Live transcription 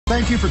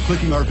Thank you for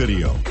clicking our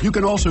video. You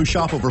can also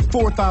shop over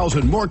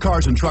 4,000 more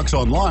cars and trucks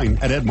online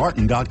at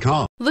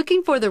edmartin.com.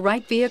 Looking for the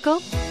right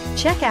vehicle?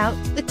 Check out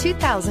the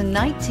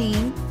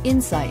 2019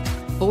 Insight.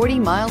 40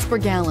 miles per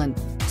gallon.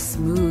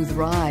 Smooth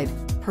ride.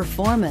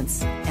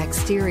 Performance.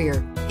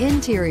 Exterior.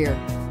 Interior.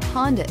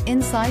 Honda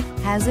Insight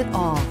has it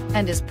all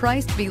and is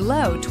priced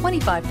below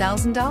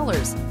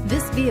 $25,000.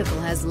 This vehicle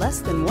has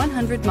less than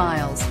 100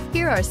 miles.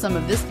 Here are some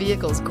of this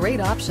vehicle's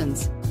great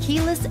options: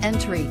 keyless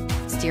entry,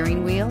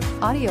 steering wheel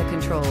audio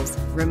controls,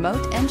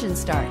 remote engine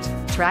start,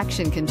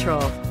 traction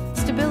control,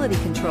 stability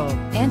control,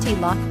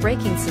 anti-lock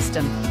braking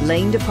system,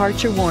 lane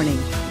departure warning,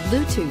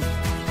 Bluetooth,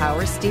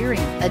 power steering,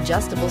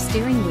 adjustable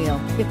steering wheel.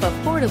 If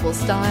affordable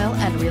style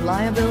and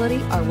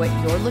reliability are what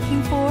you're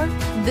looking for,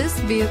 this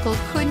vehicle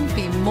couldn't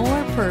be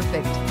more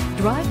perfect.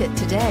 Drive it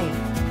today.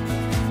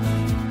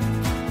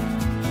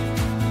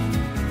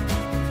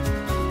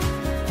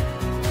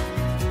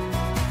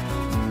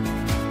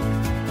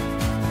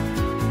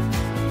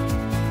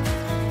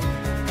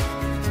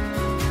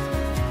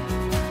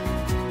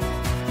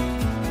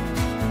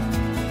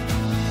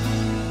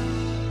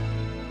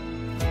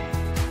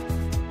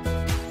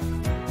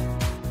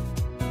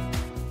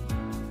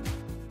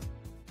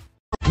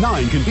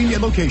 Nine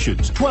convenient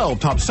locations, 12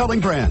 top-selling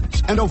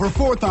brands, and over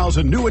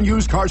 4,000 new and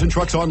used cars and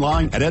trucks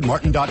online at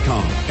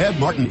edmartin.com. Ed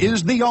Martin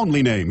is the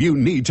only name you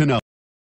need to know.